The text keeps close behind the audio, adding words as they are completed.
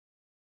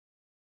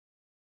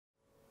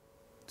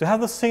To have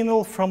the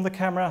signal from the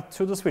camera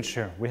to the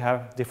switcher, we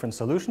have different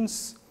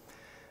solutions.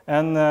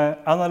 And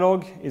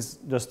analog is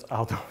just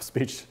out of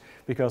speech,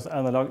 because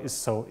analog is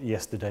so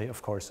yesterday,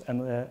 of course.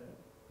 And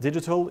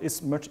digital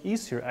is much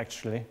easier,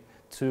 actually,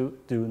 to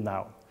do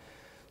now.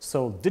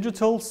 So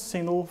digital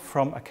signal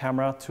from a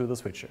camera to the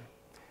switcher.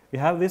 We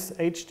have this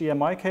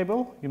HDMI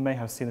cable. You may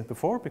have seen it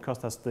before, because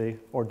that's the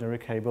ordinary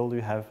cable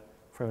you have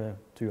to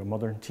your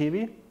modern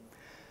TV.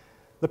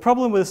 The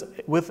problem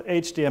with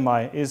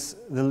HDMI is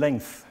the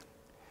length.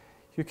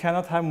 You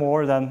cannot have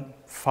more than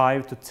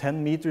 5 to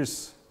 10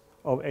 meters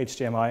of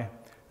HDMI.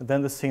 And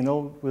then the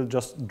signal will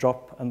just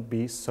drop and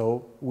be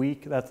so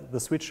weak that the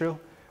switcher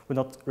will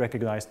not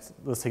recognize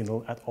the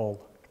signal at all.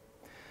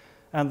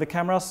 And the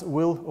cameras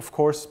will, of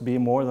course, be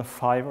more than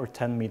 5 or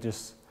 10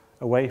 meters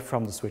away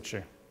from the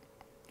switcher.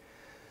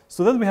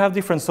 So then we have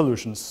different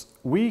solutions.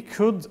 We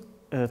could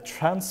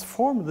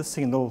transform the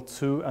signal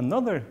to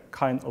another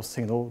kind of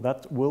signal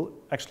that will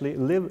actually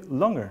live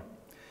longer.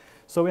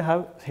 So we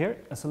have here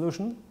a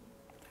solution,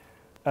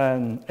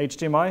 an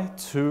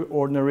HDMI to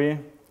ordinary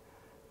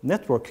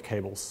network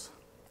cables,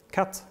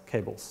 CAT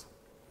cables.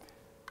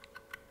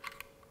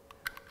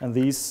 And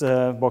these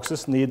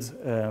boxes need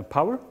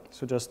power,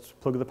 so just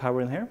plug the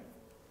power in here.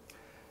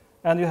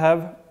 And you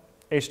have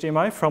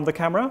HDMI from the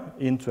camera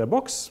into a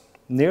box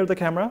near the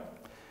camera,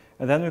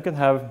 and then you can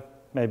have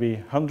maybe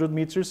 100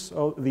 meters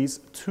of these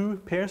two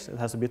pairs. It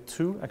has to be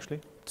two, actually,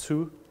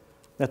 two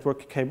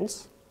network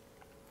cables.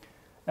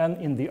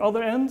 And in the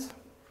other end,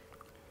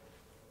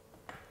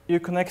 you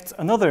connect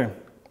another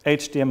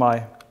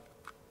HDMI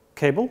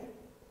cable,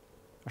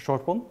 a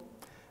short one,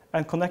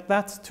 and connect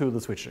that to the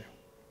switcher.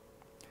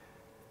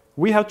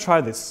 We have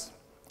tried this,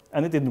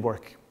 and it didn't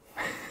work.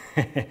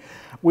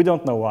 We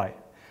don't know why.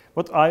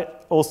 But I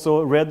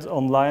also read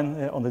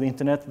online on the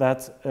internet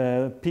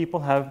that people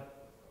have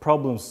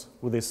problems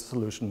with this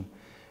solution.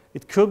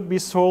 It could be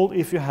solved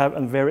if you have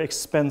a very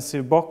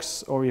expensive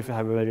box or if you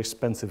have very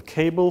expensive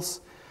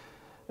cables.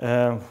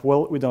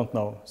 Well, we don't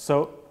know.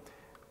 So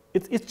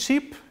it's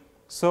cheap,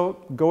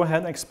 so go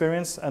ahead and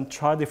experience and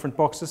try different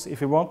boxes if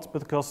you want,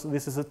 because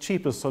this is a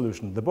cheapest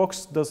solution. The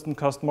box doesn't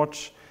cost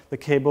much, the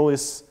cable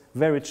is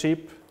very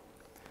cheap.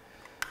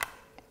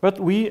 But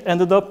we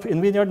ended up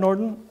in Vineyard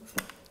Norden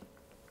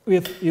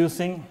with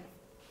using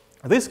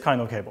this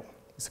kind of cable.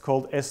 It's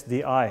called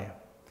SDI.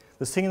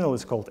 The signal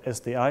is called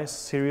SDI,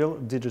 Serial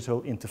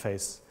Digital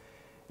Interface.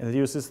 And it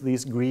uses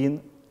these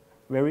green,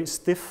 very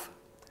stiff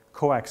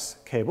coax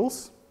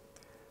cables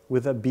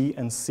with a B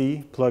and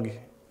C plug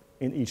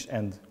in each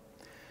end.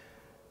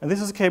 And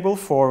this is a cable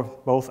for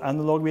both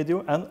analog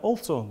video and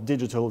also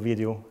digital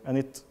video. And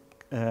it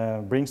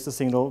brings the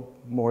signal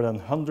more than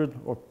 100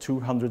 or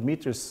 200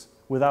 meters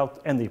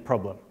without any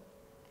problem.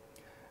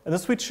 And the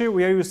switcher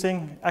we are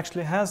using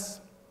actually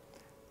has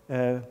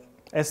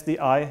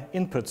SDI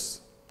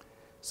inputs.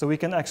 So we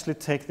can actually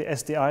take the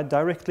SDI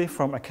directly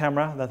from a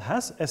camera that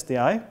has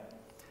SDI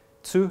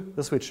to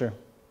the switcher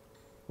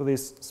with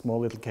this small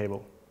little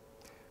cable.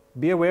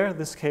 Be aware,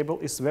 this cable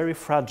is very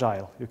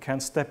fragile. You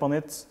can't step on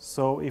it,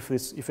 so if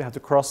you have to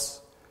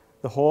cross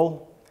the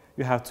hall,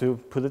 you have to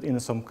put it in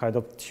some kind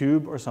of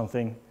tube or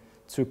something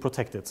to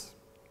protect it.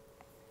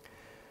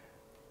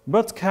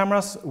 But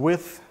cameras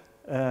with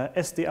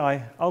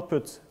SDI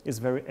output is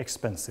very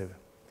expensive.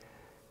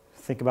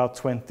 Think about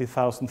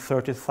 20,000,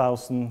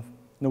 30,000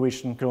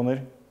 Norwegian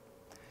kroner.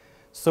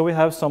 So we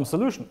have some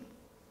solution.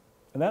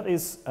 And that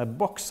is a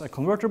box, a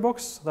converter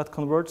box that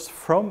converts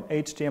from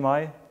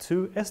HDMI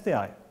to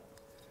SDI.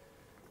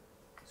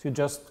 So you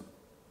just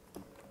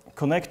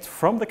connect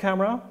from the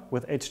camera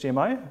with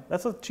HDMI.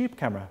 That's a cheap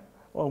camera.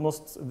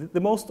 Almost the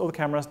most of the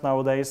cameras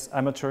nowadays,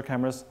 amateur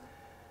cameras,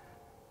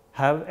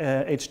 have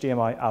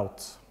HDMI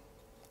out.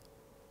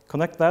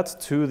 Connect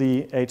that to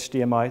the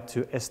HDMI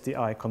to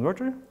SDI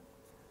converter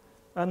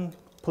and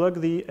plug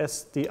the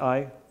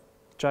SDI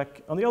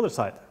jack on the other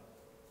side.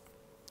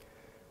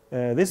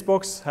 This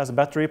box has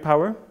battery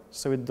power,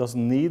 so it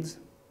doesn't need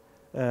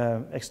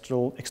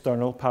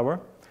external power.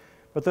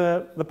 But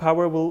the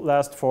power will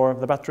last for,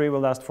 the battery will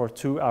last for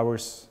 2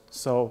 hours.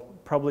 So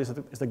probably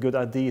it's a good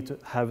idea to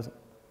have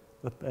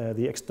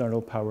the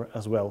external power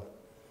as well.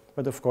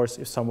 But of course,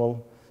 if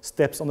someone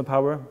steps on the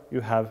power,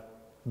 you have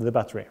the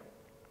battery.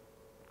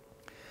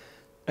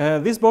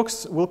 This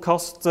box will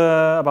cost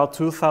about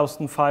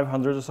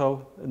 2,500 or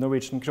so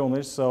Norwegian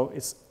kroner, so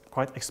it's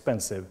quite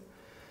expensive.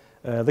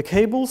 The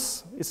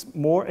cables is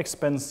more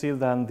expensive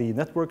than the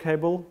network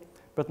cable,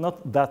 but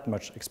not that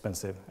much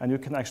expensive. And you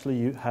can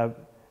actually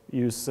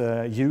use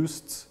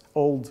used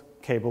old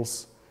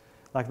cables.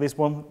 Like this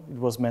one, it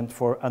was meant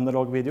for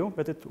analog video,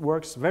 but it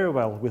works very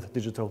well with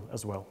digital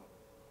as well.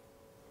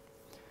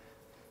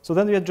 So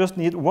then you just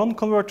need one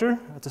converter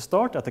at the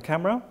start, at the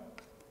camera,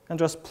 and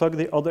just plug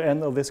the other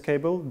end of this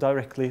cable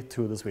directly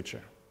to the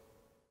switcher.